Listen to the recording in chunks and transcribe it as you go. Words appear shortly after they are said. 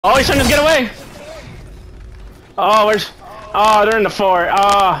Oh, he's trying to get away. Oh, where's? Oh, they're in the fort.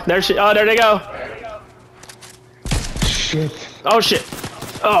 Oh, there she. Oh, there they go. Shit. Oh shit.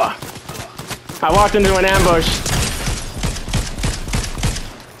 Oh, I walked into an ambush.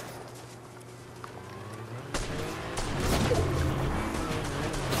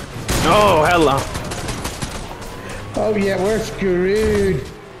 Oh, hello. Oh yeah, we're screwed.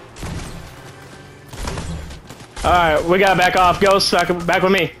 Alright, we gotta back off. Ghost, back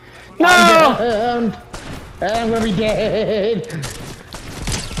with me. No! I'm gonna be dead.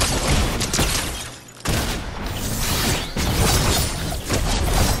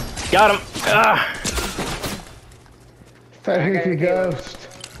 Got him. Thank you, Ghost.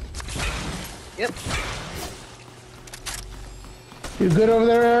 Yep. You good over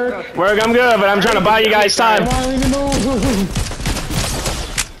there, Eric? I'm good, but I'm trying to buy you guys time. Come on, leave me move.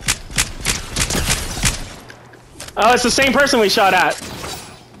 Oh, it's the same person we shot at.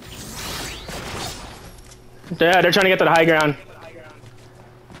 Yeah, they're trying to get to the high ground.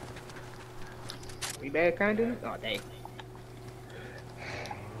 We bad kind of? Oh, dang.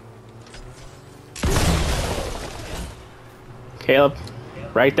 Caleb,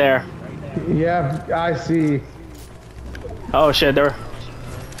 right there. Yeah, I see. Oh shit, they're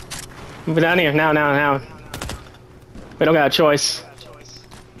moving down here. Now. We don't got a choice.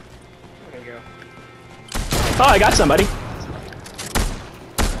 There we go. Oh, I got somebody.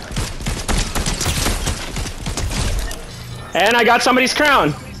 And I got somebody's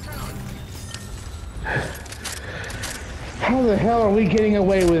crown. How the hell are we getting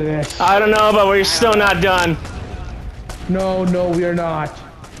away with this? I don't know, but we're still not done. No, we are not.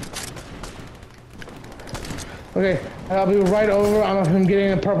 Okay, I'll be right over. I'm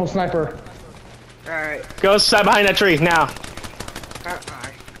getting a purple sniper. Alright. Go side behind that tree now. Alright.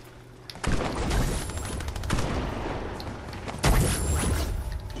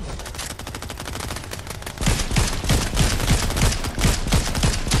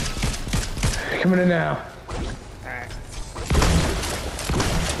 Coming in now. Alright.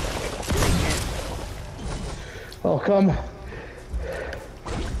 Oh, come.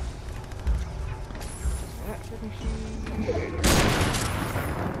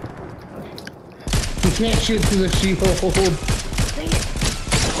 You can't shoot through the shield.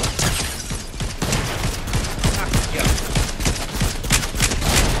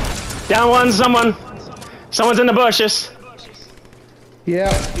 Down one, someone's in the bushes. Yeah. I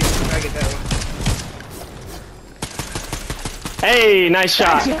get that one. Hey, nice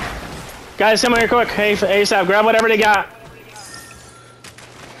shot. Guys, come here quick. Hey, ASAP, grab whatever they got.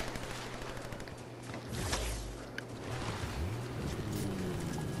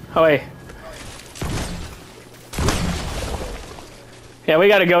 Oh, wait. Yeah, we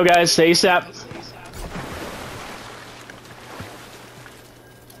gotta go, guys. ASAP.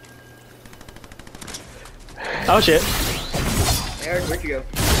 Oh, shit. Eric, where'd you go?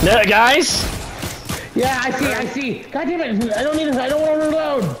 No, guys? Yeah, I see. God damn it! I don't want to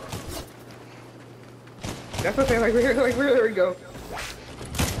reload. That's okay, where we go?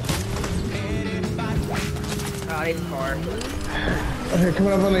 Oh, I need a car. Okay,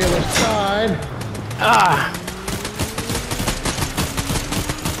 coming up on the other side. Ah.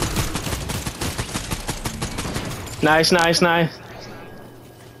 Nice.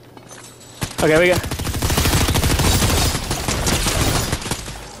 Okay, we got.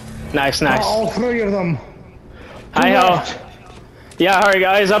 Nice. All three of them. Hi-ho. Yeah, hurry,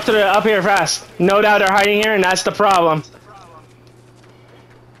 guys. Up here fast. No doubt they're hiding here, and that's the problem.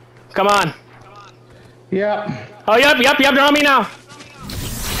 Come on. Yeah. Oh, yep. They're on me now.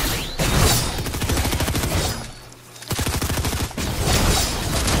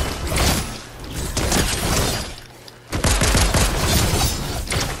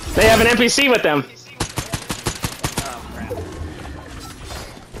 They have an NPC with them. Oh, crap.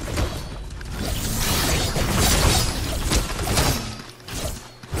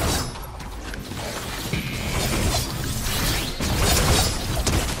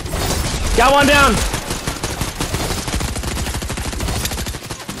 Got one down.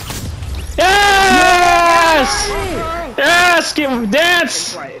 Yes! Yes! Give him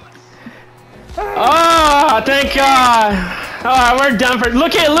dance! Oh, thank God! Oh, we're done for.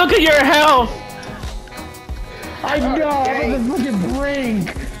 Look at your health. I know. I'm on the fucking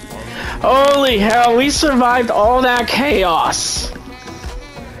brink. Holy hell! We survived all that chaos.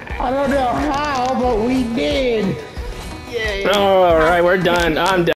 I don't know how, but we did. Yay. All right, we're done. I'm done.